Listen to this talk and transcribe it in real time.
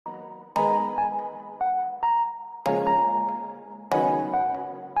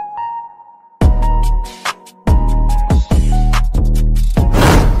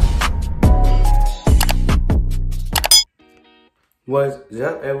What's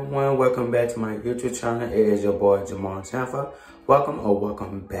up, everyone? Welcome back to my YouTube channel. It is your boy Jamalsanford.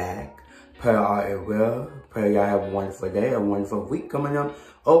 Welcome back. Pray all is well. Pray y'all have a wonderful day, a wonderful week coming up,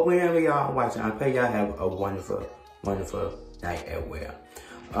 or whenever y'all watching. I pray y'all have a wonderful night as well.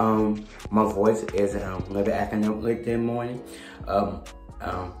 My voice is a little bit acting up late this morning.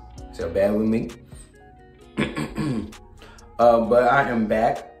 So bear with me. But I am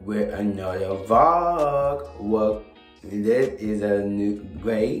back with another vlog. Well, this is a new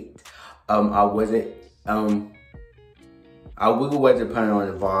great. I really wasn't planning on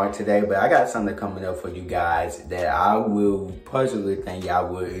the vlog today, but I got something coming up for you guys that I will personally think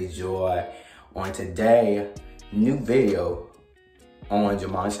y'all will enjoy on today's new video on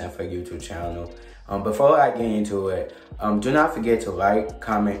Jamalsanford YouTube channel. Before I get into it, do not forget to like,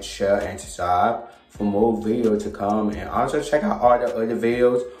 comment, share, and subscribe for more videos to come, and also check out all the other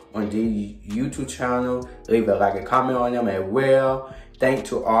videos on the YouTube channel. Leave a like and comment on them as well. Thanks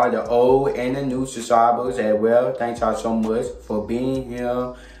to all the old and the new subscribers as well. Thanks y'all so much for being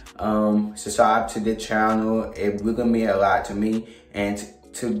here. Subscribe to the channel. It really means a lot to me, and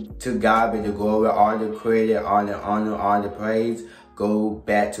to God be the glory. All the credit, all the honor, all the praise go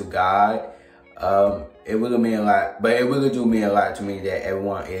back to God. It really mean a lot, but it really do mean a lot to me that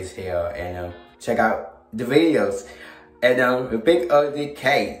everyone is here, and check out the videos. And the big ugly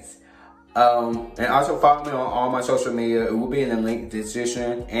case. And also follow me on all my social media. It will be in the link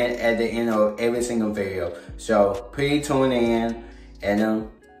description and at the end of every single video. So please tune in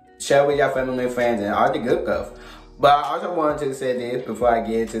and share with your family and friends and all the good stuff. But I also wanted to say this before I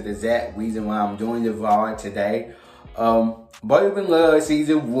get into the exact reason why I'm doing the vlog today. Boy in Love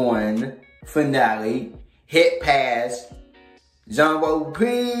season 1 finale hit past. John,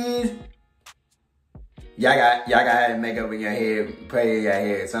 please. Y'all gotta make up in your head, pray in your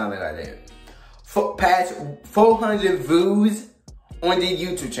head, something like that. Past 400 views on the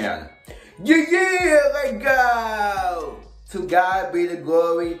YouTube channel. Yeah, let's go! To God be the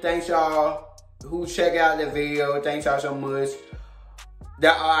glory. Thanks y'all who check out the video. Thanks y'all so much.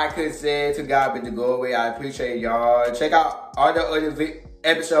 That's all I could say. To God be the glory. I appreciate y'all. Check out all the other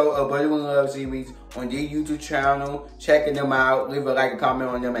episodes of Boy in Love series on the YouTube channel. Checking them out. Leave a like and comment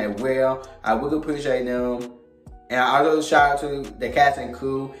on them as well. I would appreciate them. And I also shout out to the cast and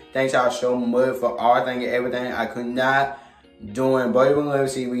crew. Thanks y'all so much for all things and everything. I could not doing Boy in Love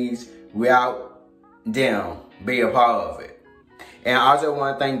series without them being a part of it. And I also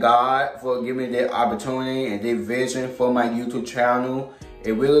want to thank God for giving me the opportunity and the vision for my YouTube channel.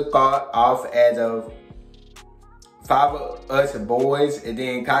 It really got off as of 5 of us boys, and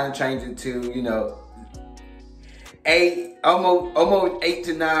then kind of changed it to, you know, 8, almost 8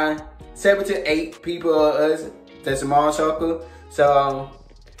 to 9, 7 to 8 people of us, the small circle. So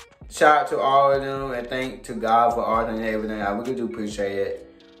shout out to all of them, and thank to God for all and everything. I really do appreciate it.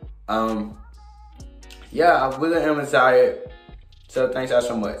 Yeah, I really am excited. So thanks y'all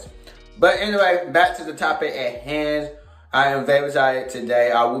so much. But anyway, back to the topic at hand. I am very excited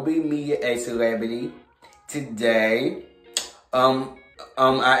today. I will be meeting a celebrity today. I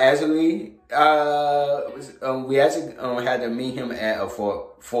actually we actually had to meet him at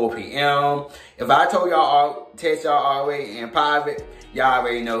 4 p.m. If I told y'all, text y'all already in private, y'all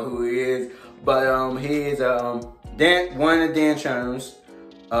already know who he is. But he is one of the Dan Channel's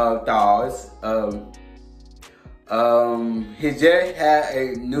stars. He just had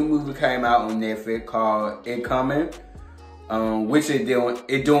a new movie came out on Netflix called It Coming. Which is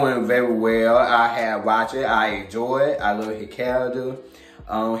doing very well. I have watched it. I enjoy it. I love his character.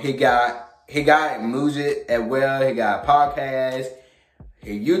 He got music as well. He got a podcast,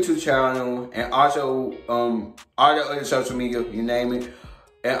 his YouTube channel, and also all the other social media, you name it.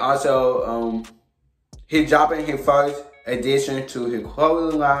 And also he's dropping his first addition to his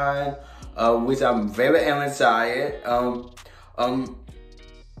clothing line, which I'm very excited. I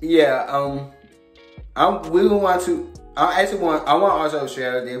really want to. I want to also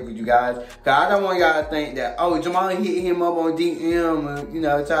share this with you guys, cause I don't want y'all to think that, oh, Jamal hit him up on DM and, you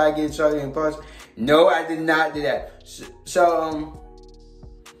know, try to get shorty in person. No, I did not do that.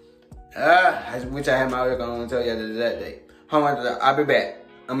 I wish I had my article on to tell you that date. Hold on, I'll be back.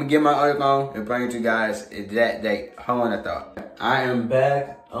 I'm gonna get my article on and bring it to you guys that date. Hold on, I thought. I am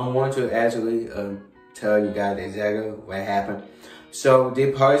back. I want to actually tell you guys exactly what happened. So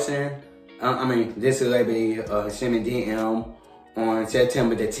this person, this celebrity sent me DM on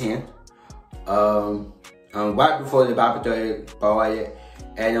September the 10th. Right before the birthday party.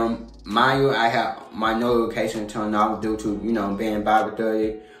 And mind you, I have my notification turned off due to, you know, being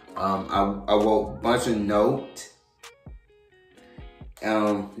birthday. I wrote a bunch of notes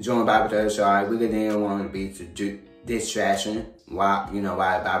during birthday, so I really didn't want to be distraction why the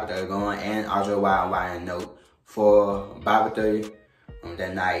Bible study going, and also why I'm writing a note for Bible study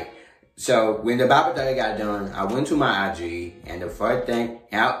that night. So when the Bible study got done, I went to my IG, and the first thing,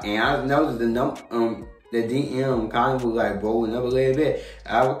 and I noticed the DM kind of was like rolling up a little bit.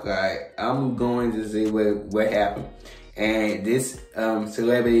 I was like, I'm going to see what happened. And this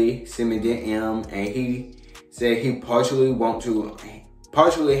celebrity sent me DM, and he said he partially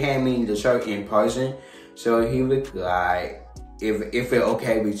hand me the shirt in person. So he was like, if it's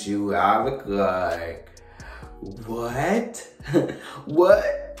okay with you, I was like, what?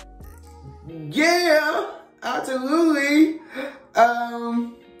 What? Yeah, absolutely.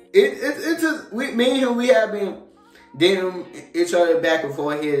 It's just, me and him, we have been dating each other back and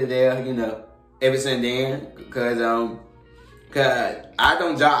forth here to there, ever since then. Cause I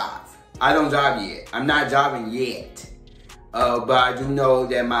don't drive. I don't drive yet. I'm not driving yet. But I do know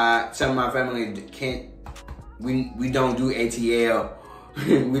that some of my family can't. We don't do ATL.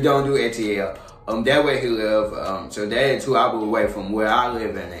 We don't do ATL. That way he live. So that is 2 hours away from where I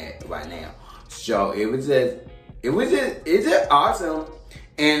live at right now. So it's just awesome.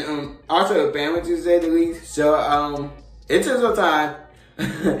 And also a family, to say the least. So it took some time.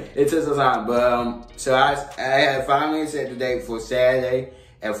 It took some time. But so I had finally set the date for Saturday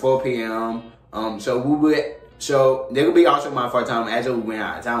at 4 p.m. So there will be also my first time after we went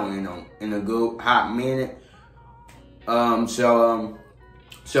out of town in a good hot minute. So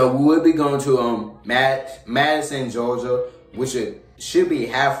we will be going to Madison, Georgia, which should be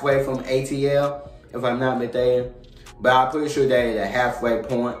halfway from ATL, if I'm not mistaken. But I'm pretty sure they're at a halfway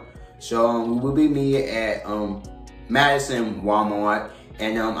point. So we will be meeting at Madison Walmart,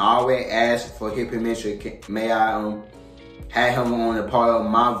 and I already asked for his permission. May I have him on a part of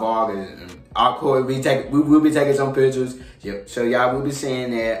my vlog? We will be taking some pictures. So y'all will be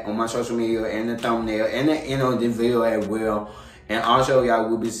seeing that on my social media and the thumbnail and the video as well. And also y'all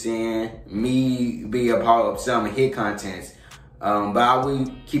will be seeing me be a part of some of his contents. But I will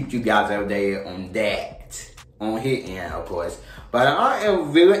keep you guys updated on that. On his end, of course. But I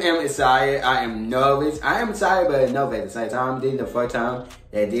really am excited. I am nervous. I am excited but nervous at the same time. This is the first time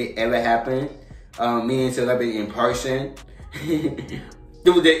that did ever happen. Me and celebrity in person.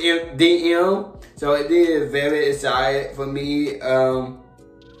 Through the DM. So it is very excited for me. I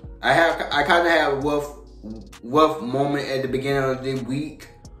kind of had a rough moment at the beginning of the week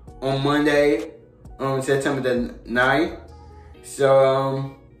on Monday, September the 9th.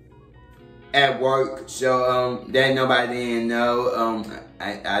 So at work, so that nobody didn't know.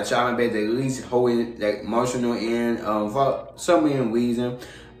 I try my best to at least hold it like emotional in for some reason.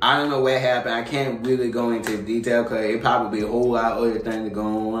 I don't know what happened. I can't really go into detail because it probably be a whole lot of other things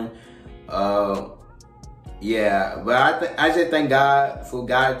going on. Yeah, but I just thank God for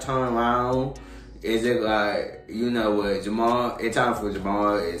God to turn around. Is it like, what Jamal, it's time for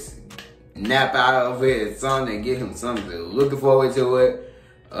Jamal is nap out of it, it's something and get him something to looking forward to it.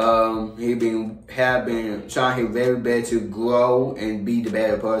 He have been trying his very best to grow and be the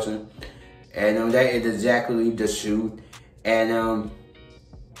better person. And that is exactly the truth. And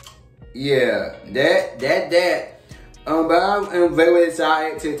yeah, that. But I'm very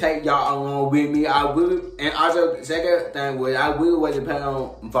excited to take y'all along with me. I will, and also the second thing was I really wasn't planning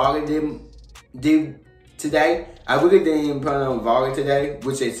on vlogging today. I really didn't plan on vlogging today,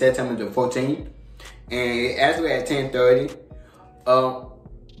 which is September the 14th, and it actually at 10:30.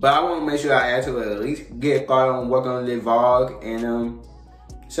 But I want to make sure I actually at least get started on working on this vlog, and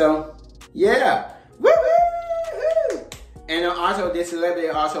so yeah, woo-hoo! And also this celebrity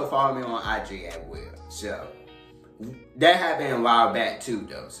also followed me on IG as well, so that happened a while back too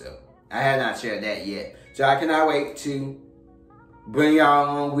though, so I had not shared that yet. So I cannot wait to bring y'all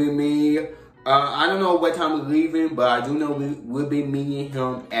along with me. I don't know what time we're leaving, but I do know we'll be meeting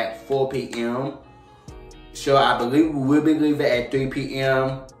him at 4 p.m. So I believe we will be leaving at 3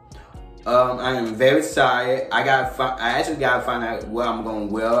 p.m. I am very excited. I actually gotta find out where I'm going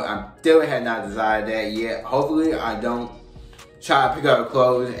to wear. I still have not decided that yet. Hopefully I don't try to pick up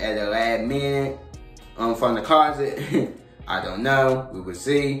clothes at the last minute from the closet. I don't know. We will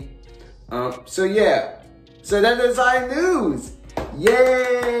see. So yeah. So that's exciting news.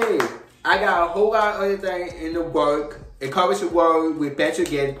 Yay! I got a whole lot of other things in the work. It covers the world with Better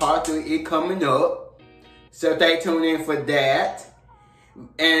Get Part 3 it coming up. So stay tuned in for that.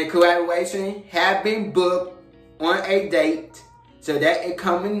 And collaboration have been booked on a date. So that is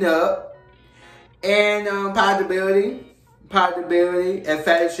coming up. And possibility and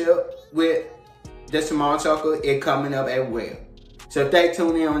fellowship with the small circle is coming up as well. So stay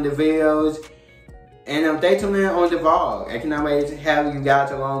tuned in on the videos. And stay tuned in on the vlog. I cannot wait to have you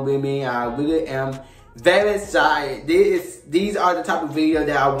guys along with me. I really am very excited. These are the type of video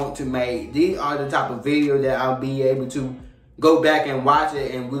that I want to make. These are the type of video that I'll be able to go back and watch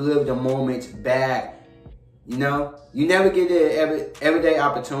it and relive the moments back. You know, you never get an everyday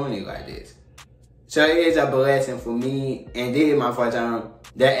opportunity like this. So it is a blessing for me, and this is my first time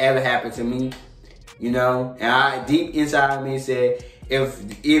that ever happened to me. You know, and I deep inside of me said, if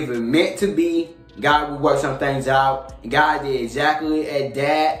it meant to be, God would work some things out. And God did exactly at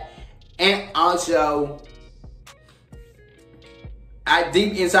that. And also, I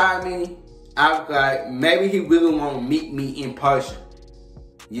deep inside me, I was like, maybe he really want to meet me in person.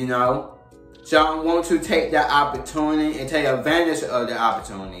 You know? So I want to take that opportunity and take advantage of the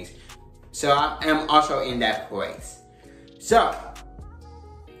opportunities. So I am also in that place. So,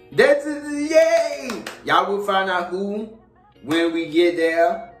 that's it, yay! Y'all will find out who when we get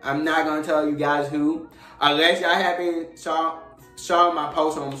there. I'm not going to tell you guys who. Unless y'all haven't saw my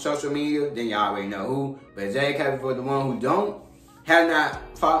post on social media, then y'all already know who. But JK, for the one who don't, have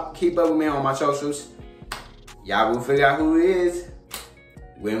not keep up with me on my socials, y'all will figure out who it is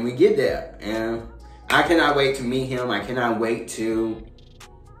when we get there. And I cannot wait to meet him. I cannot wait to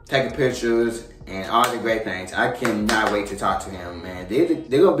take pictures and all the great things. I cannot wait to talk to him, man.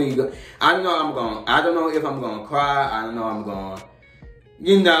 They're gonna be good. I don't know if I'm gonna cry. I don't know I'm gonna,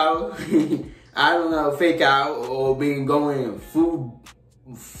 you know, I don't know, fake out or be going full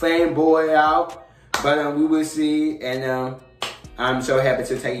fanboy out. But we will see, and I'm so happy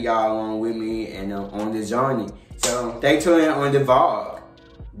to take y'all along with me and on this journey. So stay tuned on the vlog.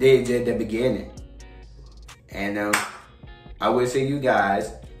 This is the beginning, and I will see you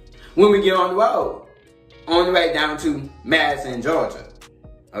guys when we get on the road, on the way down to Madison, Georgia.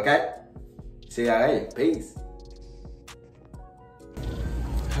 Okay? See y'all later. Peace.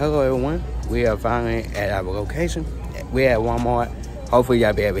 Hello, everyone. We are finally at our location. We're at Walmart. Hopefully,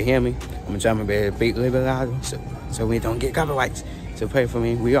 y'all be able to hear me. I'm trying to be able to speak a little bit louder so we don't get copyrights. So pray for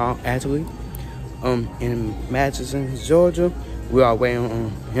me. We are actually in Madison, Georgia. We are waiting on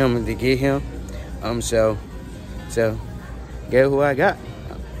him to get him. So guess who I got?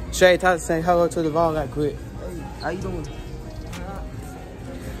 Shay, say hello to the vlog right quick. Hey, how you doing?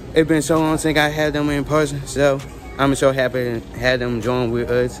 It's been so long since I had them in person, so I'm so happy to have them join with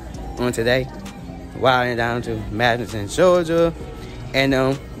us on today. Riding down to Madison, Georgia, and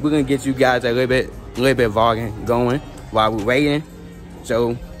we're gonna get you guys a little bit vlogging going while we're waiting.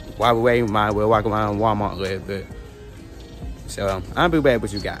 So while we're waiting, we'll walk around Walmart a little bit. So I'll be back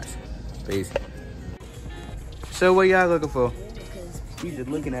with you guys. Peace. So what y'all looking for? We just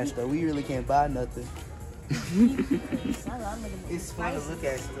looking at stuff. We really can't buy nothing. It's fun to look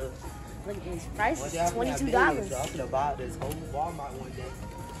at stuff. Look at these prices, $22. So I'm gonna buy this whole Walmart one day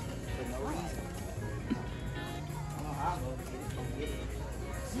for no reason. I don't know how I'm gonna get it.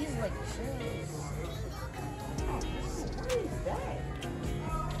 These like shoes. What is that?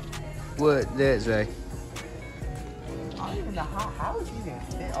 What that say? I don't even know how would you even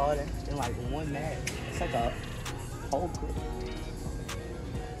fit all that in like one mag. It's like a whole clip.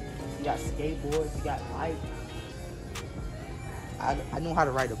 You got skateboards, you got bike. I know how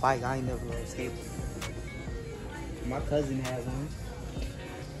to ride a bike. I ain't never rode a skateboard. My cousin had one.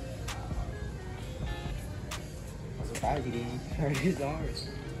 I'm surprised he didn't hurt his arms.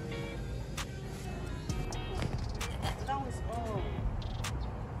 That was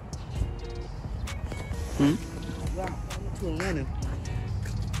Yeah, I went to Atlanta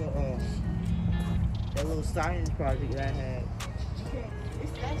for that little science project that I had.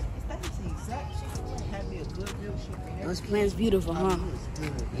 It's the exact shit. Had me a good milkshake. Those plants beautiful, huh?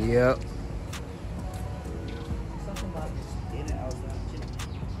 Yep. Something about this in and out.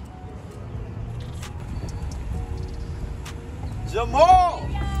 Jamal!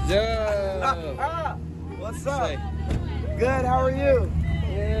 Yeah. What's up? Good, how are you?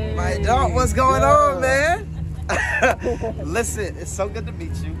 Hey. My dog, what's going on, man? Listen, it's so good to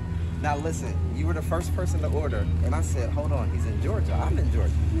meet you. Now listen, you were the first person to order, and I said, hold on, he's in Georgia. I'm in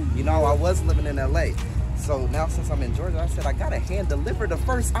Georgia. You know, I was living in LA. So now since I'm in Georgia, I said, I gotta hand deliver the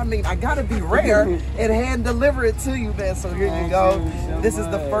first. I mean, I gotta be rare and hand deliver it to you, man. So here you go. This is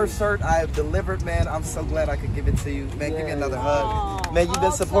the first shirt I have delivered, man. I'm so glad I could give it to you. Man, give me another hug. Man, you've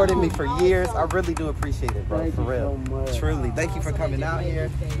been supporting me for years. I really do appreciate it, bro, for real. Truly, thank you for coming out here.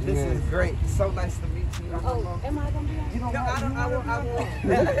 This is great. So nice to meet you. Am I gonna be on? You don't I won't.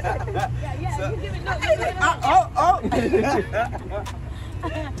 Yeah, you give it no.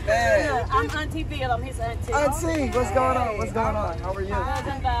 Man. I'm Auntie Bill. I'm his auntie. Auntie, what's going on? What's going on? How are you?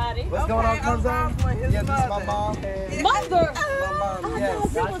 Cousin Buddy. What's going on, cousin? Yeah, this is my mom. Mother. My mom,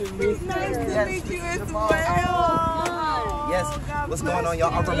 yes. Nice to meet you as Yes, well. Yes. What's going on,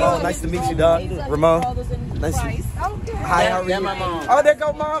 y'all? I'm Ramon. Nice to meet you, dog. Ramon. Nice to meet you. Hi, how are you? Oh, there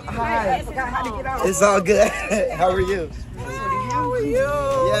go mom. Hi. I forgot how to get out. It's all good. How are you? How are you?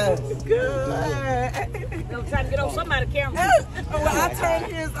 Yes. Good. I'm trying to get on somebody's camera. Well, I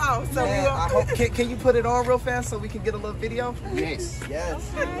turned his off, so Man, I hope, can you put it on real fast so we can get a little video? Yes.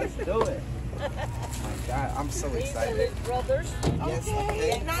 Yes. Let's do it. Oh my God, I'm so These are excited. his brothers. Yes,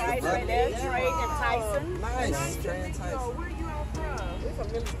 okay. Right there, Trey and Tyson. Nice. Trey and Tyson. where you all from? We're from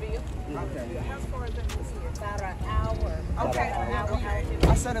Milledgeville. Okay. How far is that from here? About an hour. Okay. About an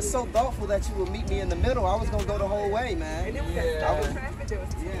hour. I said it's so thoughtful that you would meet me in the middle. I was gonna go the whole way, man. And it was I was- traffic, there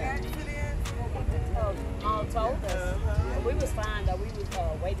was two accidents. All told us. We was fine though. We was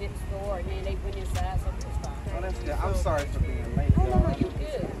waiting at the store and then they went inside, so we was fine. Oh, that's good. I'm sorry for being late. No, y'all. you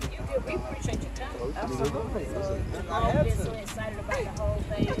good. You good. We appreciate your time. Absolutely. I I've have been so to. excited about the whole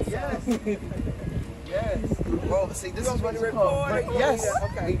thing. Yes. Yes. Well, see, this is what gonna it's called. record it? Yes. Yeah,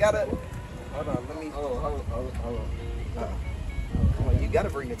 okay. We gotta. Hold on. Let me. Hold on. Come on, you gotta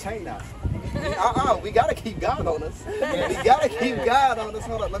bring the chain out. We gotta keep God on us. We gotta keep God on us.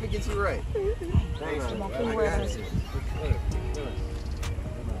 Hold on. Let me get you right. Hold on. I got you.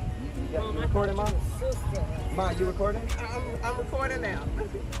 You recording, Mom? Mom, you recording? I'm recording now.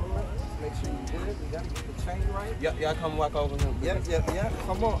 Make sure you good. We gotta get the chain right. Y'all come walk over here. Yeah.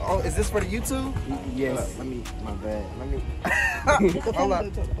 Come on. Oh, is this for the YouTube? Yes. Let me. My bad. Let me.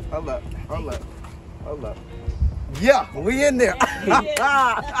 Hold up. Yeah, we in there.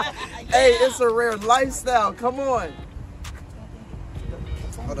 Hey, it's a rare lifestyle. Come on.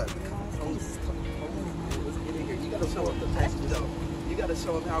 Hold up. Let's get in here. You gotta show up the passion though. You gotta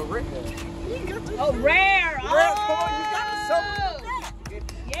show them how rare. Oh, rare. Come on, you gotta show them.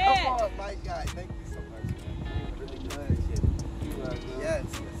 Yeah. Come on, my guy. Thank you so much, man. Really glad you.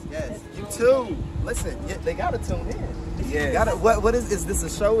 Yes. You too. Listen, they gotta tune in. Yes. What is this a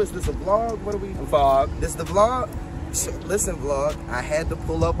show? Is this a vlog? What are we? Vlog. This the vlog? Listen, vlog, I had to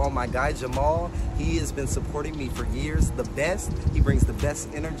pull up on my guy Jamal. He has been supporting me for years, the best. He brings the best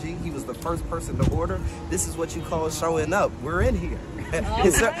energy. He was the first person to order. This is what you call showing up. We're in here.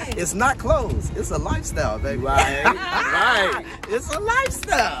 It's not clothes. It's a lifestyle, baby. Right. It's a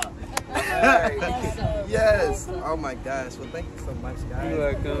lifestyle. Awesome. Yes. Oh my gosh. Well, thank you so much, guys. You're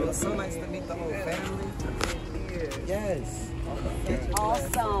welcome. It was so nice to meet the whole family. Yes.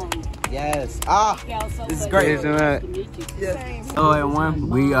 Awesome. Yes. This is great. Nice to meet you. Yes. Hello everyone,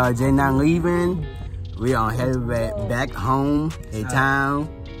 we are just now leaving. We are headed back home in town.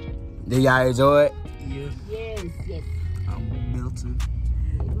 Did y'all enjoy it? Yes. I'm Milton.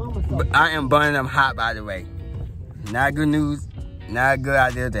 Mama so I am burning up hot, by the way. Not good news, not a good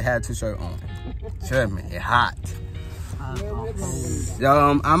idea to have two shirts on. Trust me, it's hot.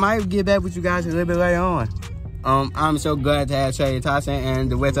 So I might get back with you guys a little bit later on. I'm so glad to have Trey Tyson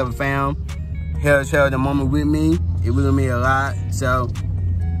and the rest of the fam here to share the moment with me. It really means a lot. So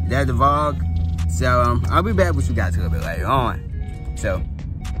that's the vlog. So I'll be back with you guys a little bit later on. So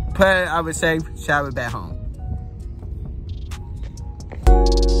play, I would say, shower back home.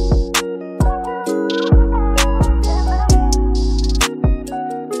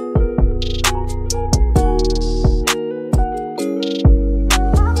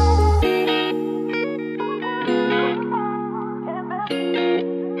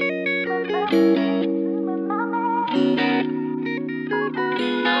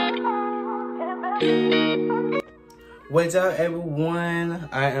 What's up, everyone?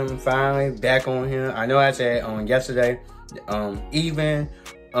 I am finally back on here. I know I said on yesterday evening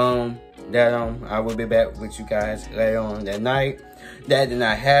that I will be back with you guys later on that night. That did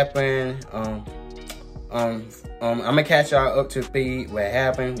not happen. I'm gonna catch y'all up to speed what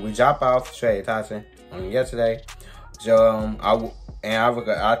happened. We dropped off Trey Tyson yesterday. So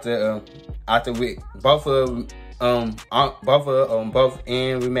after we both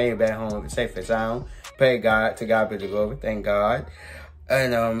ends, we made it back home safe and sound. Pray God, to God be the glory, thank God.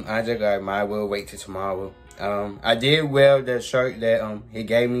 And I just might well wait till tomorrow. I did wear the shirt that he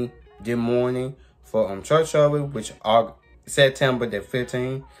gave me this morning for church service, which are September the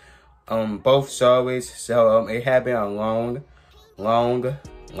 15th. Both service, so it had been a long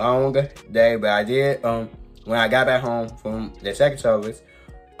day, but I did when I got back home from the second service,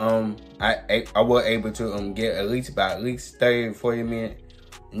 I was able to get at least 30 to 40 minute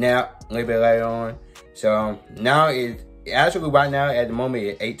nap a little bit later on. So now it's actually right now at the moment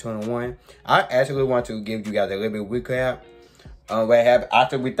it's 8:21. I actually want to give you guys a little bit of recap. What happened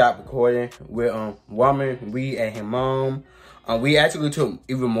after we stopped recording with RamonReed and his mom. We actually took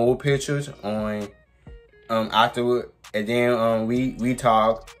even more pictures on afterward, and then we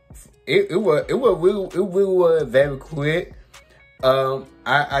talked. It really was very quick.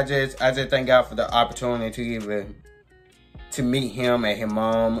 I just thank God for the opportunity to meet him and his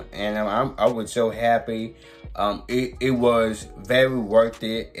mom, and I was so happy. It was very worth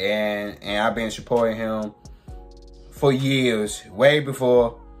it, and I've been supporting him for years, way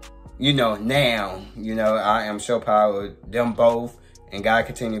before, now. I am so proud of them both, and God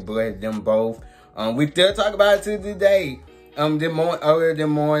continue to bless them both. We still talk about it to today. Earlier this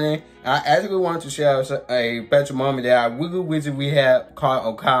morning, I actually wanted to share a special moment that I really wish we had caught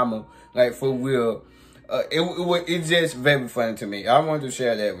on camera, like for real. It's just very funny to me. I wanted to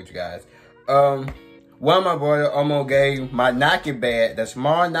share that with you guys. One of my brothers almost gave my Nike bag, the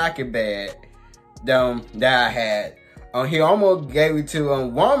small Nike bag that I had. He almost gave it to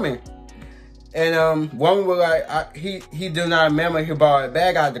Woman. And Woman was like, he do not remember he bought a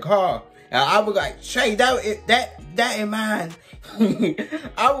bag out of the car. And I was like, Shay, that ain't mine.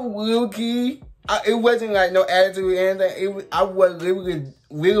 I was real key. It wasn't like no attitude or anything. I was really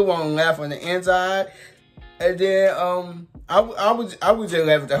want to laugh on the inside. And then I was just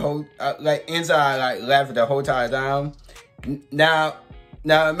laughing the whole inside, like laughing the whole entire time. Now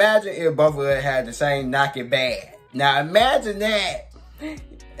imagine if both of us had the same Nike bag. Now imagine that.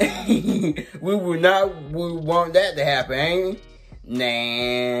 we would want that to happen, ain't we?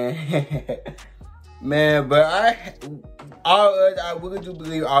 Nah. Man, but I really do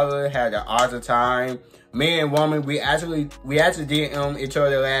believe all of us had an awesome time. Me and Woman, we actually did each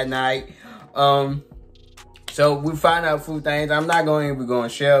other last night. So we found out a few things. I'm not going to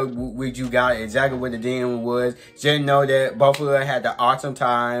share with you guys exactly what the DM was. Just know that both of us had an awesome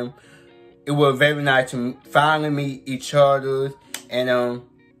time. It was very nice to finally meet each other, and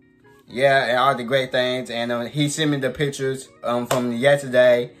yeah, and all the great things. And he sent me the pictures from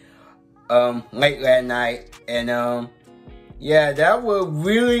yesterday, late last night, and yeah, that was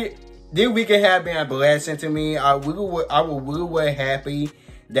really, this weekend has been a blessing to me. I was really happy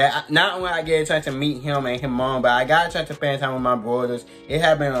that not only I get a chance to meet him and his mom, but I got a chance to spend time with my brothers. It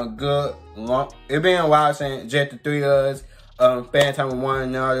has been it's been a while since just the three of us spending time with one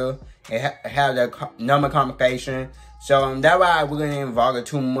another and have that number communication. So that's why I really didn't involve it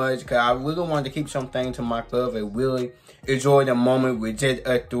too much, because I really wanted to keep something to myself and really enjoy the moment with just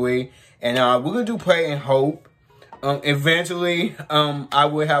us three. And I really do pray and hope eventually I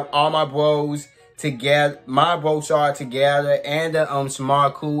will have all my bros together, my bros are together, and the small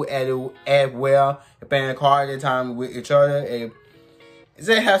crew as well, spending quality time with each other and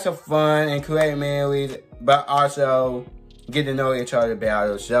just have some fun and create memories, but also get to know each other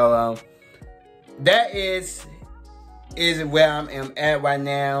better. So that is where I am at right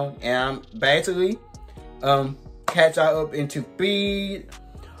now, and I'm basically catch y'all up into speed.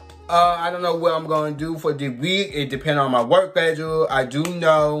 I don't know what I'm going to do for the week. It depends on my work schedule. I do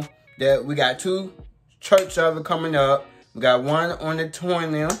know that we got 2 church services coming up. We got one on the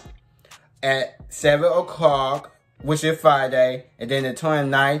 20th at 7 o'clock, which is Friday. And then the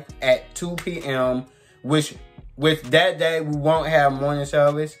 29th at 2 p.m., which with that day, we won't have morning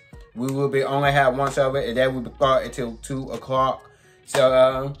service. We will only have one service, and that will start until 2 o'clock.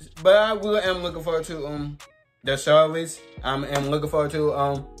 So, but I really am looking forward to the service. I'm looking forward to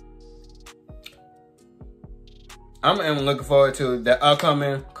the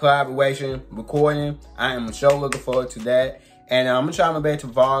upcoming collaboration recording. I am so looking forward to that. And I'm going to try my best to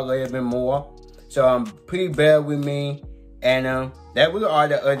vlog a little bit more. So please bear with me. And that was all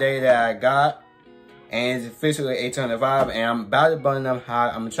the other day that I got. And it's officially 8:25. And I'm about to burn up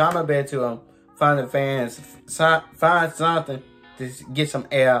hot. I'm going to try my best to find the fans, find something to get some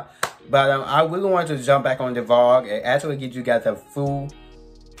air. But I really want to jump back on the vlog and actually get you guys a full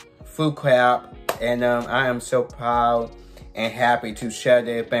clap. And I am so proud and happy to share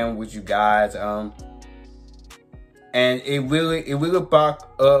that family with you guys. And it really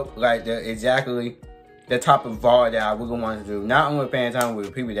brought up like exactly the type of vlog that I really want to do. Not only spending time with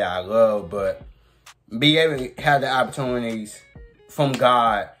the people that I love, but be able to have the opportunities from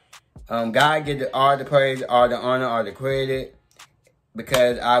God. God get all the praise, all the honor, all the credit.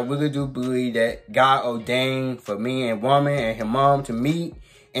 Because I really do believe that God ordained for me and Woman and his mom to meet.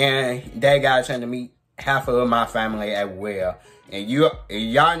 And that guy trying to meet half of my family as well. And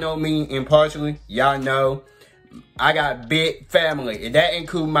y'all know me impartially. Y'all know I got big family. And that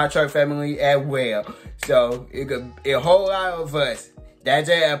includes my church family as well. So a whole lot of us. That's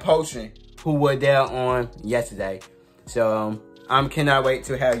a portion who were there on yesterday. So I cannot wait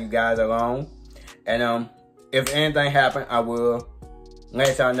to have you guys along. And if anything happens, I will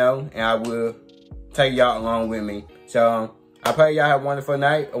let y'all know. And I will take y'all along with me. So I pray y'all have a wonderful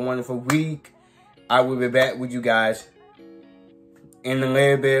night, a wonderful week. I will be back with you guys in a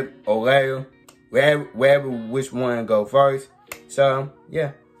little bit or later, wherever which one go first. So,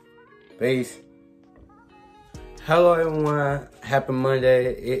 yeah. Peace. Hello, everyone. Happy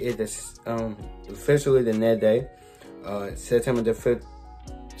Monday. It is officially the net day. September 16th.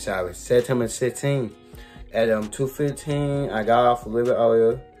 At 2:15, I got off a little bit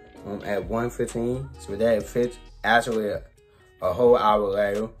earlier. At 1:15, so that fits actually a whole hour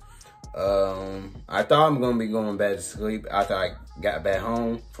later. I thought I'm gonna be going back to sleep after I got back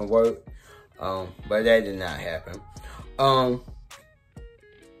home from work, but that did not happen.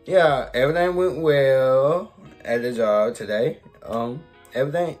 Yeah, everything went well at the job today.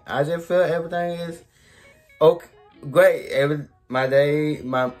 Everything, I just feel everything is okay, great. My day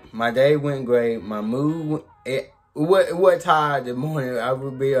went great. My mood, it was tired this morning. I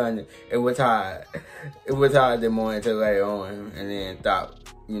will be honest. It was tired. It was tired this morning till later on, and then thought,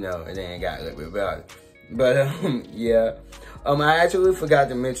 and then got a little bit better. But yeah. I actually forgot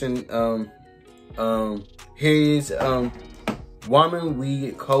to mention his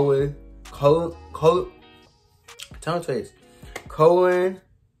RamonReed clothing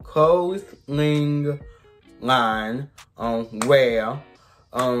line where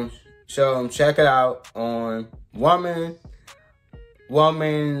so check it out on Ramen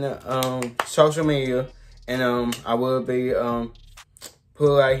social media, and I will be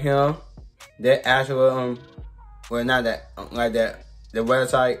put right here the actual well, not that like that, the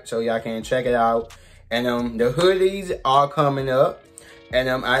website, so y'all can check it out. And the hoodies are coming up, and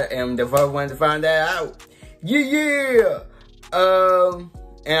I am the first one to find that out. Yeah. And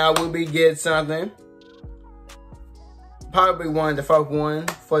I will be getting something. Probably one of the first one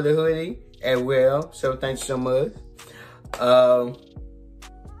for the hoodie as well. So thanks so much.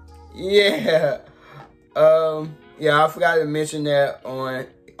 Yeah. Yeah, I forgot to mention that on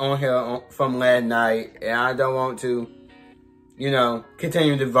here from last night, and I don't want to,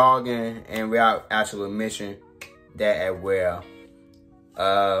 continue the vlogging and without actually mention that as well.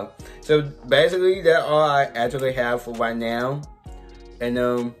 So basically that's all I actually have for right now.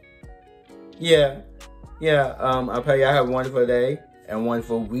 And yeah. I pray y'all have a wonderful day and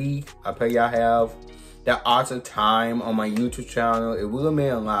wonderful week. I pray y'all have that awesome time on my YouTube channel. It will mean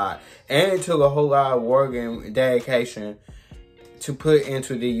a lot. And it took a whole lot of work and dedication to put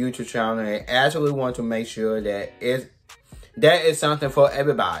into the YouTube channel. And I actually want to make sure that that is something for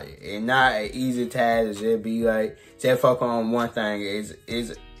everybody. And not an easy task as it be like, just focus on one thing.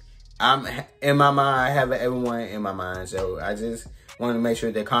 I'm in my mind, I have everyone in my mind. So I just want to make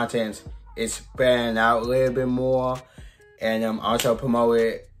sure the content is spreading out a little bit more, and also promote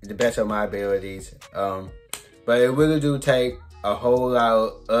it the best of my abilities. But it really do take a whole lot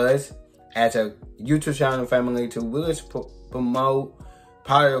of us as a YouTube channel family to really promote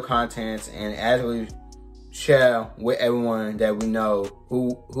positive contents and actually share with everyone that we know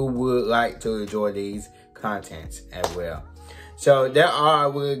who would like to enjoy these contents as well. So that's all I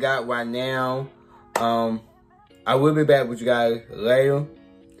really got right now. I will be back with you guys later.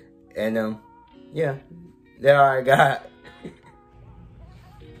 And yeah, that's all I got.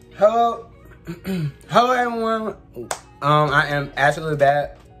 Hello everyone. I am actually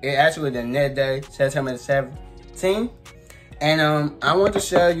back. It's actually the next day, September 17th. And I want to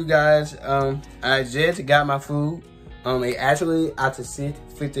share you guys, I just got my food. It actually after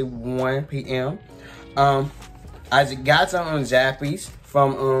 6:51 p.m. I just got some on Zaxby's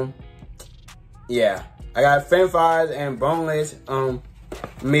from yeah. I got French fries and boneless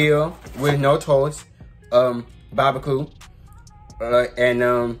meal with no toast, barbecue.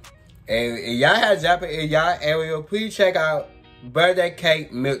 And if y'all have Zaxby in y'all area, please check out birthday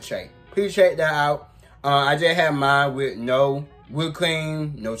cake milkshake. Please check that out. I just had mine with no whipped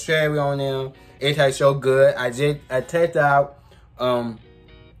cream, no cherry on them. It tastes so good. I tested out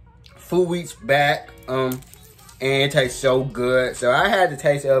 4 weeks back, and it tastes so good. So I had the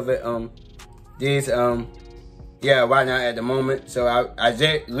taste of it yeah, right now at the moment. So I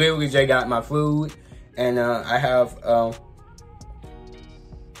just literally just got my food, and I have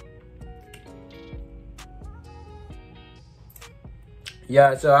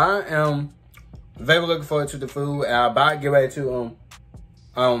yeah, so I am very looking forward to the food. And I'm about to get ready to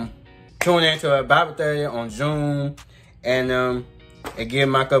tune into a Bible study on Zoom, and get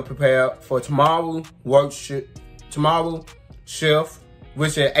myself prepared for tomorrow shift,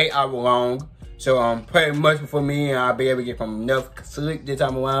 which is 8 hours long. So pray much for me, and I'll be able to get from enough sleep this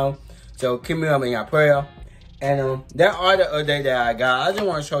time around. So keep me up in your prayer. And that are the update that I got. I just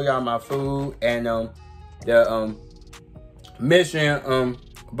want to show y'all my food and the Mission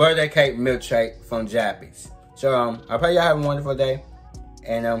birthday cake milkshake from Zaxby's. So I pray y'all have a wonderful day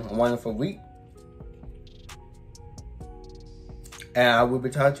and a wonderful week. And I will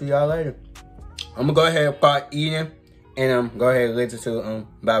be talking to y'all later. I'm gonna go ahead and start eating And go ahead and listen to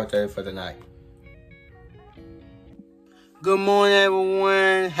Bible study for the night. Good morning,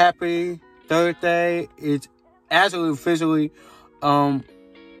 everyone. Happy Thursday. It's actually officially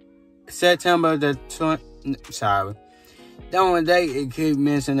September the 20th. Sorry. That one day it keeps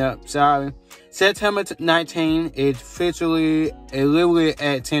messing up. Sorry. September 19th. It's officially literally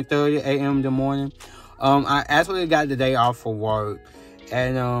at 10:30 a.m. in the morning. I actually got the day off for work.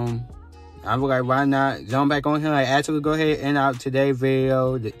 And I was like, why not jump back on here? I actually go ahead and end out today's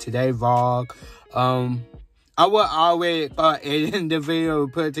video, today's vlog. I was already editing the video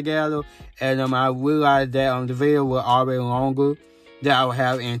we put together, and I realized that the video was already longer than I would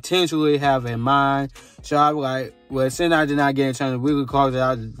have intentionally have in mind. So I was like, well, since I did not get a chance to really close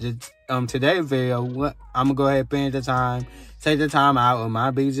out today's video, I'm gonna go ahead and spend the time, take the time out of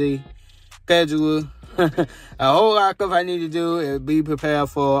my busy schedule. A whole lot of stuff I need to do is be prepared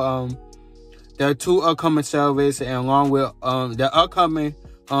for the 2 upcoming service, and along with the upcoming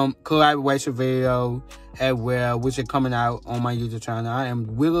collaboration video as well, which is coming out on my YouTube channel. I am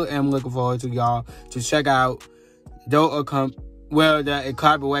looking forward to y'all to check out the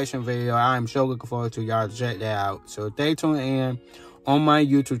collaboration video. I am so looking forward to y'all to check that out. So stay tuned in on my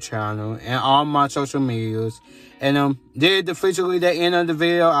YouTube channel and all my social medias. And this is officially the end of the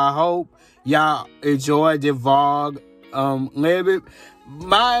video. I hope y'all enjoyed the vlog. Little bit,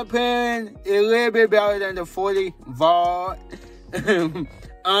 my opinion, is a little bit better than the 40 vlog.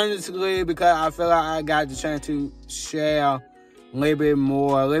 Honestly, because I feel like I got the chance to share a little bit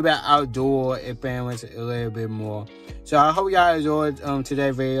more, a little bit outdoor experience a little bit more. So I hope y'all enjoyed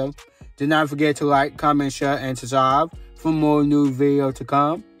today's video. Do not forget to like, comment, share, and subscribe for more new videos to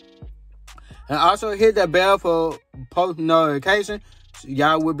come. And also hit the bell for post notification. So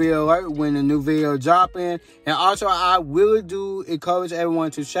y'all will be alert when the new video drop in. And also I really do encourage everyone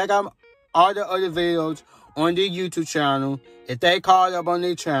to check out all the other videos on the YouTube channel. If they called up on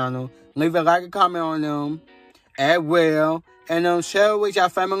their channel, leave a like and comment on them as well. And share it with your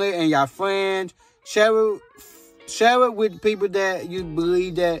family and your friends. Share it with people that you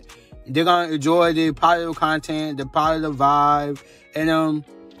believe that they're gonna enjoy the positive content, the positive vibe. And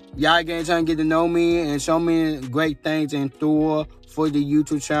y'all get a chance to get to know me and show me great things in store for the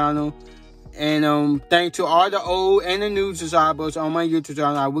YouTube channel. And thanks to all the old and the new subscribers on my YouTube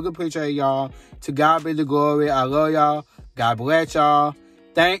channel. I really appreciate y'all. To God be the glory. I love y'all. God bless y'all.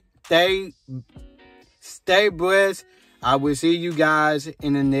 Stay blessed. I will see you guys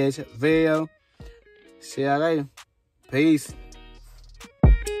in the next video. See y'all later. Peace.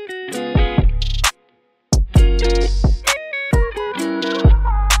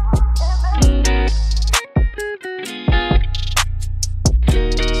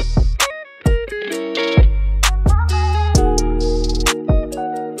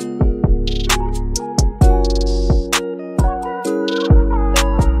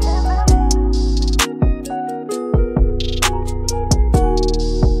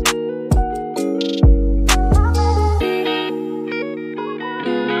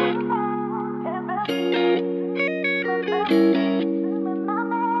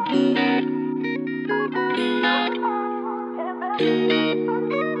 Thank you.